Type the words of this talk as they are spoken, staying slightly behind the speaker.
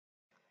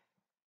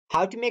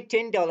How to make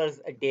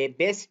 $10 a day,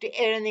 best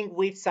earning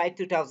website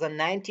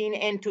 2019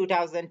 and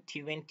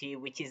 2020,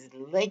 which is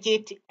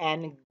legit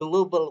and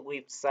global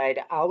website.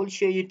 I will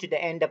show you to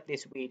the end of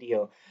this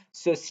video.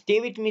 So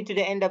stay with me to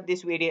the end of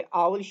this video.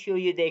 I will show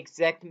you the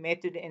exact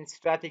method and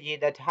strategy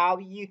that how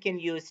you can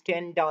use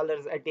 $10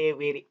 a day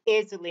very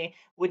easily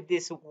with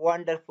this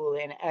wonderful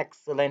and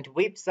excellent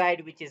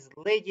website, which is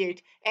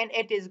legit and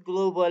it is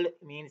global,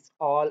 means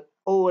all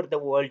over the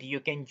world you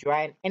can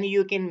join and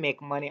you can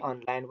make money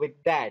online with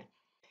that.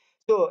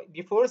 So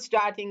before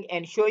starting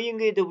and showing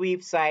you the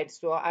website,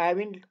 so I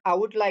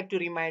would like to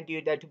remind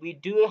you that we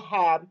do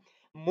have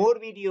more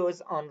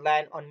videos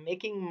online on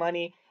making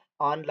money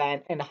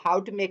online and how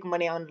to make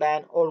money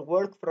online or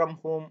work from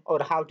home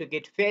or how to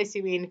get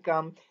passive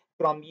income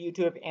from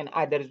YouTube and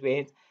other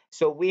ways.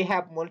 So we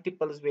have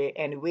multiple ways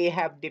and we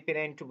have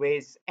different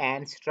ways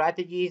and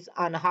strategies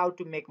on how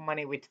to make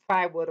money with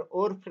Fiverr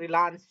or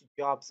freelance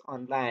jobs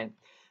online.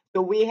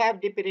 So we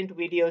have different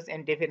videos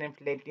and different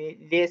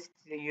playlists.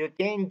 You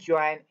can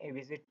join and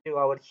visit to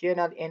our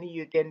channel and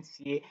you can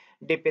see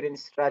different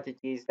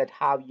strategies that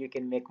how you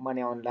can make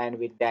money online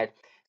with that.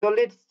 So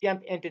let's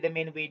jump into the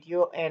main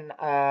video and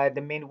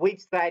the main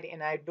website,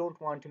 and I don't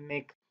want to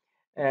make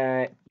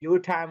your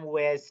time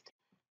waste.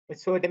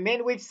 So the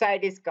main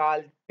website is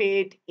called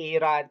Paid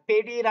Era.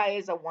 Paid Era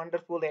is a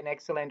wonderful and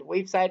excellent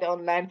website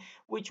online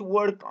which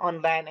work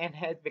online and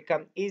has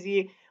become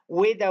easy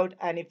without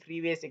any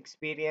previous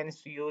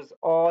experience to use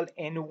all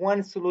in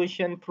one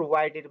solution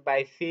provided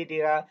by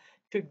Federa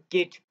to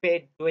get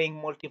paid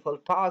doing multiple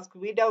tasks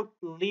without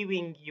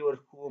leaving your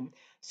home.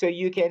 So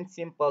you can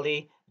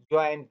simply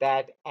join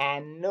that,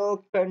 and no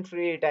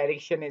country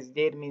direction is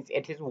there, means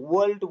it is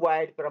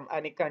worldwide. From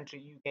any country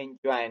you can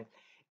join,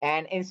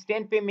 and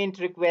instant payment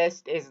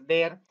request is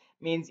there,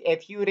 means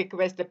if you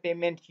request a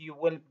payment you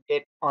will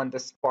get on the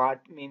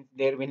spot, means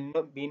there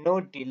will be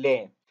no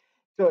delay.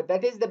 So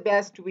that is the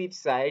best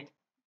website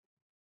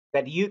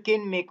that you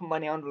can make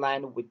money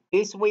online with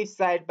this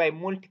website by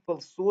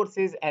multiple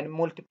sources and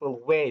multiple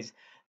ways.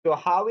 So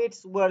how it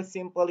works,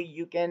 simply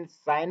you can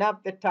sign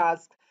up the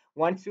task.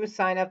 Once you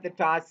sign up the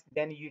task,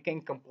 then you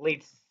can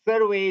complete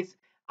surveys,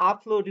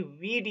 upload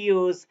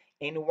videos,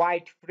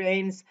 invite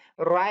friends,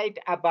 write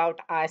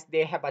about us.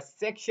 They have a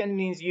section,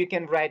 means you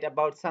can write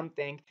about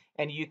something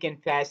and you can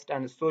post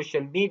on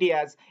social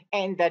medias.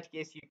 In that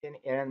case you can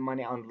earn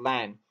money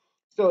online.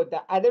 So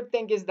the other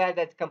thing is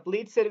that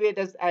complete survey,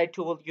 as I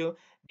told you,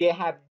 they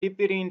have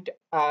different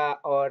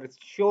or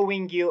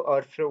showing you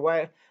or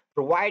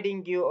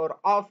providing you or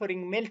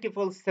offering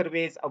multiple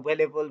surveys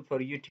available for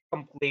you to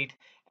complete,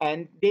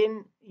 and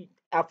then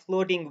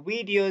uploading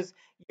videos.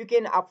 You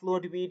can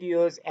upload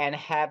videos and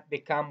have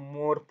become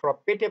more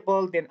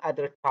profitable than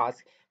other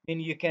tasks. Then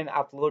you can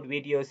upload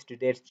videos to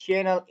their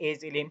channel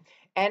easily.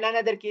 And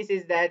another case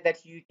is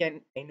that you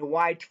can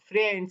invite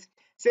friends.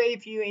 So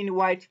if you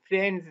invite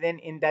friends, then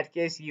in that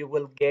case you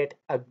will get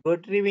a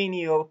good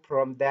revenue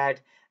from that,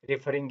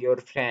 referring your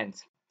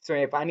friends. So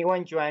if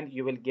anyone joined,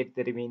 you will get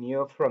the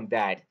revenue from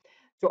that.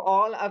 So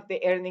all of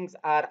the earnings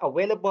are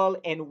available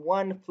in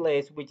one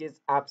place, which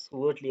is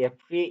absolutely a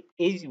free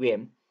easy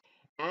way.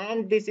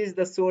 And this is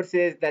the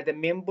sources that the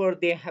member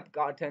they have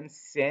gotten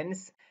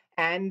since,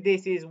 and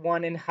this is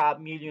 1.5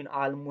 million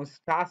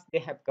almost tasks they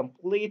have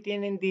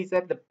completed, and these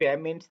are the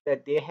payments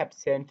that they have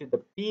sent to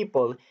the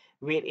people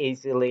very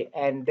easily.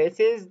 And this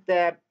is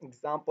the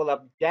example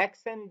of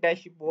Jackson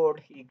dashboard.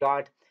 He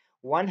got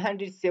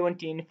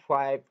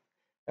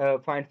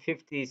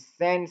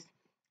 117.50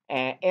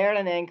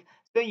 earning.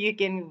 So you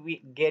can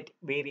get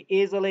very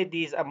easily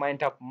this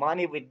amount of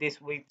money with this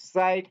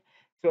website.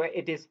 So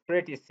it is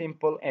pretty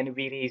simple and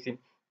very easy.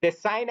 The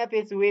sign up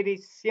is very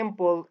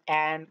simple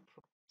and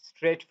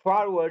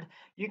straightforward.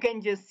 You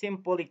can just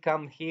simply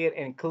come here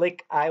and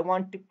click I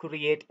want to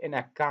create an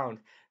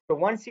account. So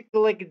once you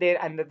click there,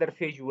 another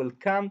page will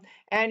come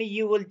and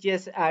you will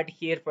just add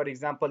here, for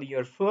example,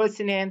 your first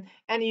name,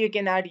 and you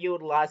can add your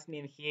last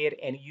name here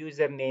and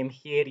username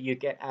here you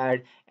can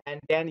add, and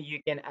then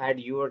you can add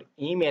your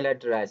email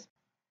address.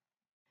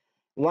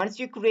 Once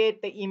you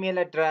create the email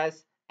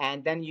address,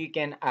 and then you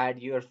can add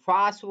your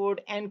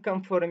password and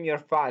confirm your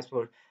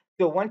password.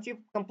 So once you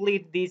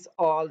complete these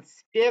all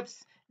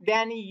steps,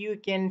 then you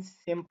can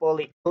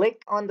simply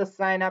click on the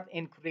sign up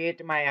and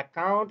create my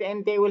account,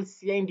 and they will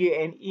send you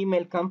an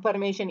email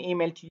confirmation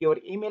email to your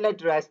email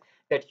address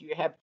that you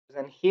have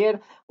chosen here.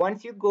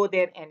 Once you go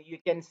there and you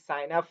can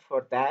sign up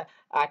for that,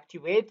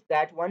 activate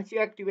that. Once you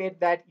activate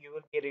that, you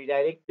will be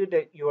redirected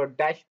to your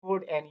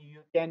dashboard and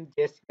you can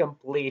just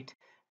complete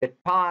the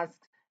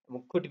tasks.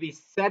 Could be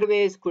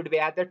surveys, could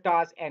be other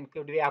tasks, and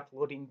could be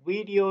uploading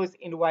videos,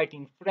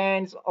 inviting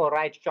friends, or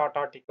write short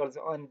articles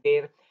on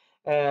their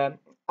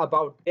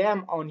about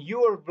them on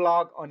your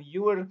blog, on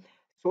your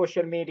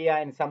social media,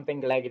 and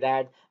something like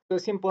that. So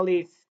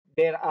simply,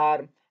 there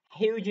are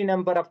huge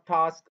number of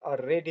tasks are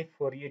ready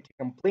for you to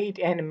complete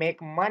and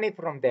make money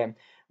from them.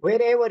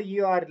 Wherever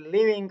you are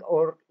living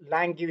or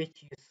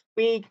language you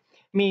speak,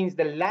 means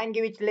the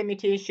language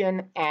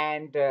limitation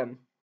and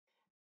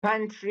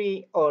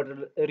country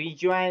or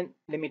region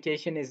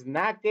limitation is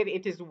not there.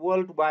 It is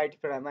worldwide.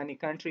 From any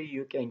country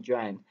you can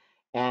join.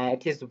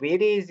 It is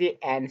very easy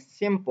and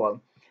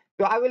simple.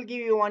 So I will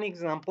give you one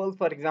example.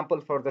 For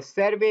example, for the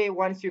survey,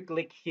 once you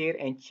click here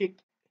and check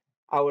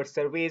our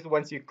surveys,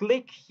 once you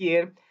click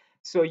here,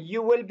 so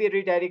you will be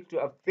redirected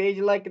to a page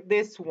like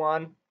this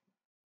one,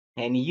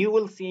 and you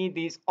will see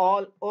these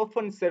all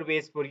open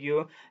surveys for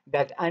you,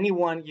 that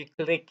anyone you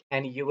click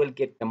and you will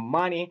get the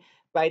money.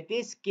 By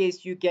this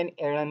case you can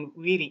earn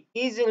very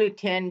easily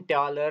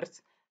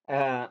 $10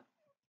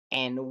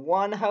 and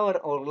 1 hour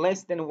or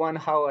less than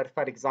 1 hour.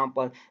 For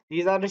example,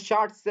 these are the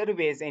short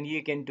surveys and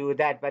you can do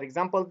that. For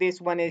example, this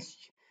one is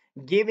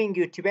giving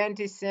you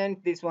 20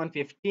 cent, this one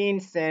 15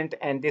 cent,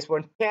 and this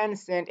one 10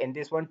 cent, and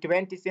this one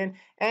 20 cent,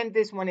 and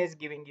this one is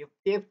giving you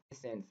 50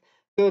 cents.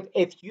 So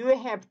if you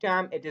have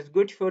time, it is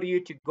good for you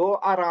to go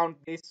around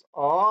this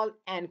all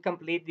and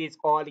complete this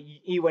all.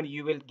 Even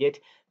you will get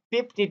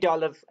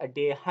 $50 a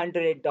day,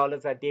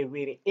 $100 a day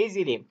very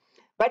easily.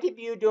 But if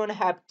you don't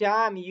have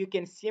time, you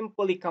can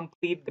simply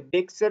complete the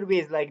big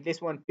surveys like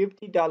this one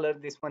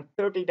 $50, this one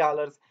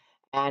 $30,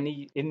 and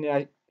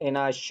in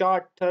a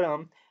short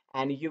term,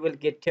 and you will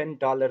get $10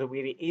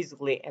 very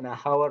easily in a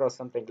hour or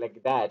something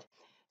like that.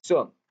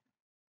 So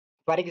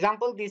for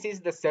example, this is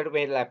the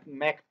survey like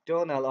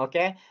McDonald,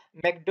 okay?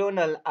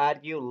 McDonald, are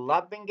you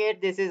loving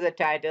it? This is a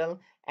title,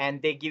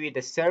 and they give you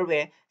the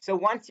survey. So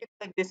once you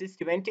click, this is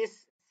 20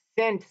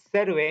 cent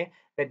survey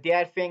that they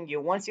are paying you.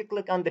 Once you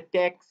click on the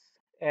text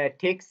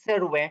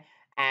survey,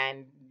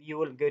 and you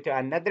will go to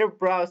another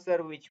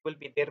browser, which will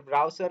be their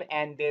browser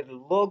and their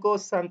logo,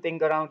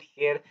 something around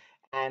here,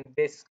 and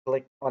this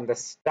click on the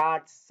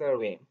start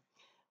survey.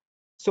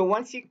 So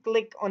once you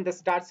click on the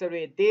start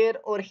survey there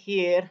or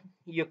here,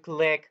 you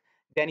click,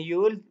 then you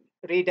will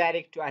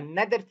redirect to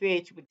another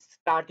page with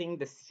starting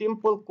the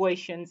simple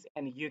questions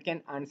and you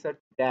can answer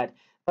that.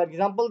 For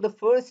example, the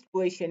first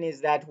question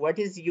is that what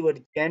is your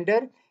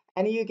gender?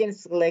 And you can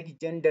select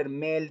gender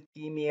male,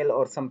 female,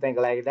 or something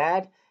like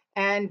that.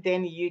 And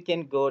then you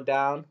can go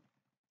down.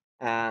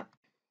 Uh,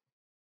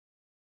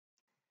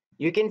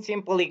 you can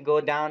simply go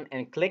down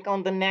and click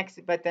on the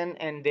next button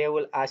and they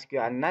will ask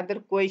you another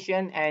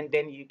question, and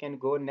then you can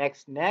go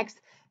next.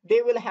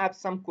 They will have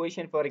some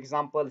question, for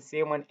example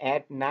 7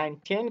 8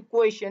 9 10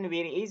 question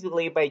very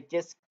easily by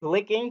just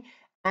clicking,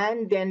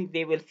 and then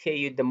they will pay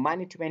you the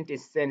money 20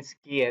 cents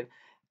here.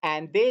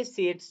 And they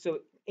said so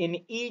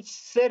in each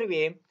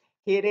survey,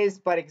 here is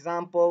for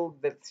example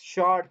the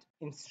short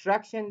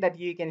instruction that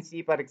you can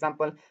see. For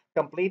example,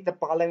 complete the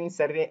following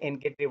survey and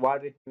get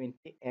rewarded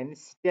 20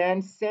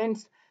 instant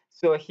cents.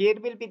 So here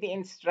will be the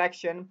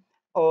instruction.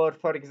 Or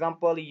for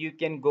example, you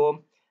can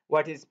go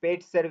what is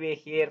paid survey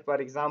here. For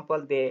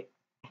example, they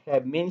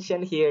have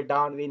mentioned here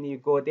down when you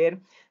go there.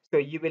 So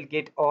you will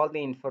get all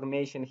the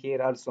information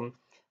here also.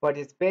 What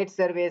is paid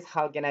surveys?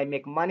 How can I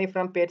make money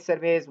from paid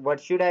surveys? What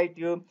should I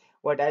do?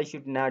 What I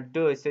should not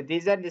do? So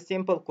these are the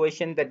simple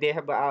questions that they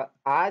have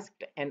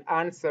asked and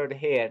answered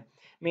here.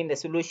 I mean, the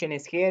solution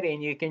is here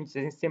and you can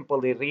just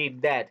simply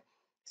read that.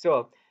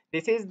 So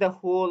this is the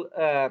whole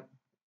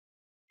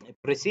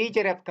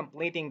procedure of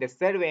completing the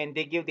survey, and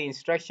they give the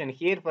instruction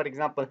here. For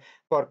example,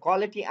 for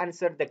quality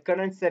answer, the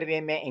current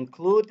survey may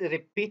include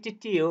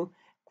repetitive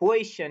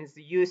questions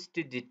used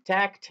to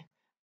detect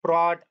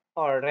fraud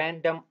or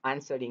random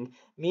answering.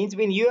 Means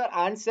when you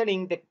are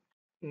answering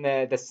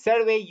the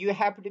survey, you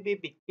have to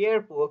be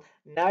careful,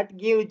 not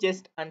give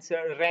just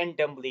answer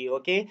randomly.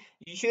 Okay,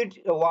 you should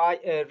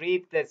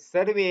read the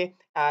survey,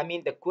 I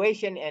mean the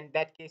question. In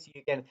that case,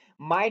 you can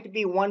might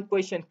be one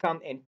question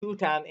come in 2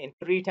 times and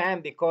 3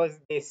 times, because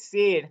they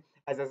said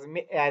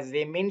as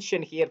they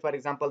mentioned here. For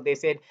example, they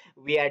said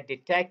we are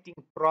detecting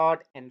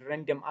fraud and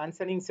random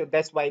answering, so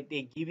that's why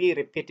they give you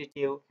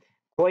repetitive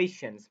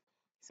questions.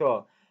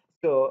 So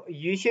so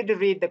you should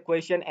read the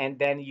question and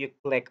then you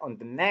click on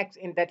the next.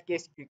 In that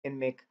case, you can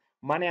make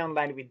money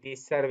online with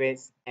these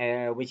surveys,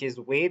 which is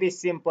very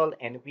simple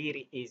and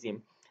very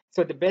easy.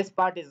 So the best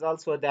part is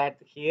also that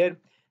here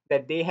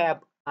that they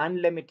have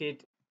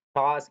unlimited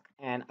task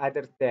and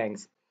other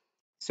things.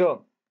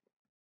 So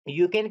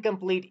you can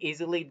complete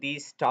easily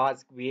these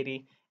tasks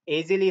very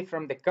easily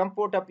from the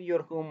comfort of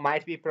your home,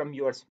 might be from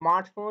your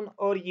smartphone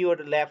or your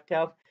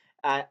laptop,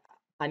 uh,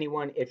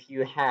 anyone if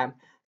you have.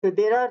 So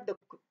there are the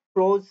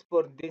pros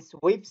for this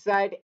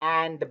website,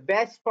 and the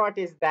best part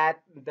is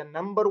that the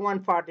number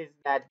one part is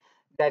that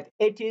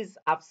it is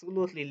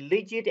absolutely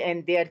legit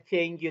and they are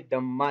paying you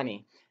the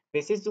money.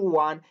 This is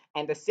one.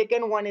 And the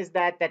second one is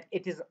that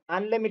it is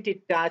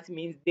unlimited tasks,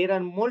 means there are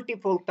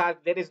multiple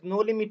tasks. There is no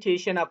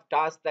limitation of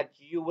tasks that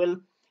you will,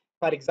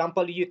 for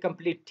example, you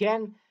complete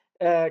 10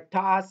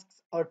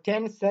 tasks or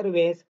 10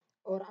 surveys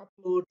or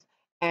uploads,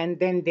 and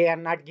then they are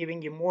not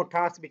giving you more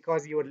tasks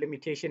because your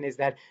limitation is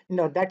that.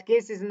 No, that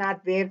case is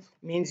not there.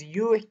 Means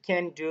you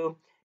can do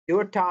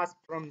your task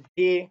from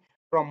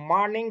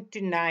morning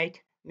to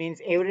night.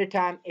 Means every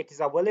time it is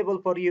available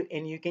for you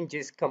and you can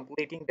just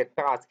completing the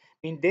task.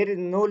 I mean, there is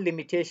no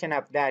limitation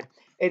of that.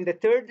 And the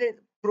third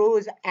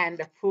pros and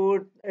the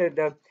fourth,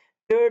 the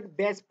third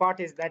best part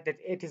is that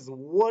it is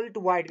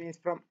worldwide, means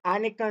from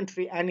any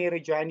country, any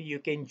region you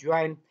can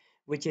join,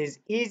 which is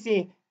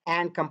easy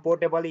and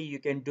comfortably you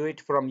can do it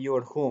from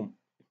your home.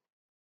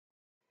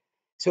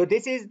 So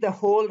this is the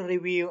whole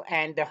review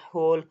and the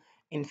whole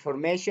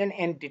information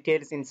and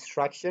details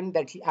instruction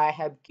that I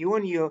have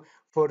given you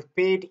for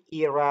paid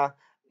era,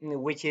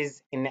 which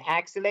is an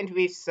excellent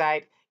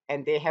website,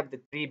 and they have the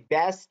three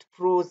best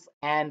pros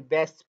and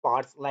best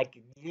parts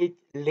like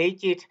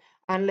legit,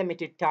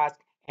 unlimited task,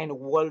 and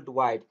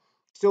worldwide.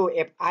 So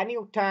if any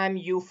time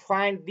you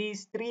find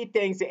these three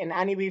things in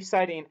any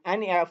website, in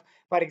any app,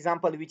 for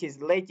example, which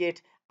is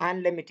legit,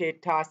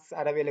 unlimited tasks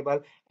are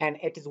available, and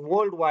it is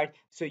worldwide,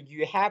 so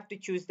you have to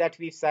choose that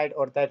website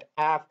or that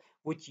app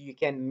which you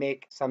can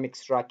make some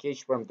extra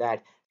cash from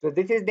that. So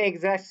this is the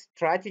exact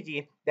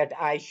strategy that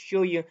I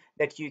show you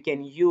that you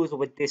can use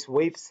with this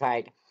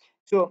website.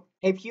 So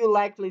if you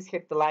like, please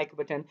hit the like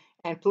button,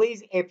 and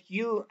please, if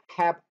you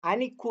have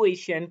any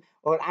question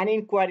or any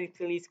inquiry,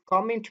 please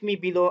comment me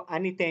below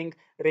anything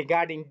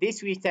regarding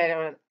this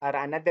website or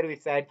another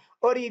website,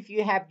 or if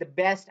you have the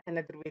best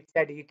another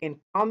website, you can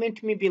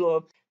comment me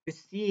below to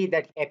see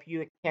that if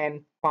you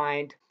can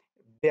find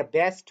the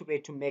best way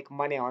to make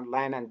money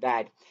online on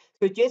that.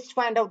 So just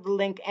find out the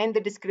link in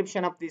the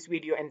description of this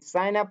video and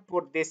sign up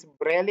for this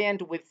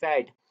brilliant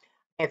website.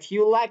 If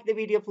you like the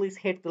video, please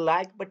hit the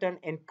like button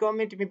and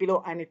comment me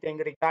below anything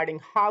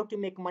regarding how to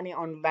make money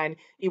online,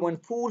 even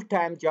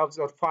full-time jobs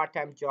or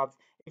part-time jobs.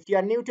 If you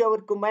are new to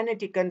our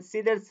community,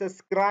 consider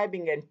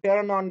subscribing and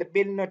turn on the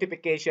bell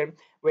notification.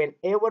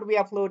 Whenever we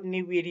upload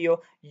new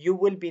video, we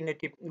will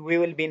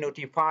be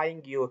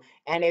notifying you.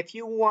 And if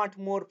you want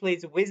more,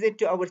 please visit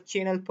to our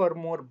channel for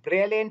more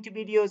brilliant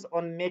videos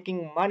on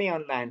making money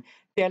online.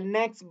 Till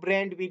next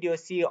brand video,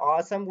 see you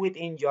awesome with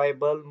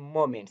enjoyable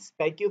moments.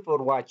 Thank you for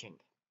watching.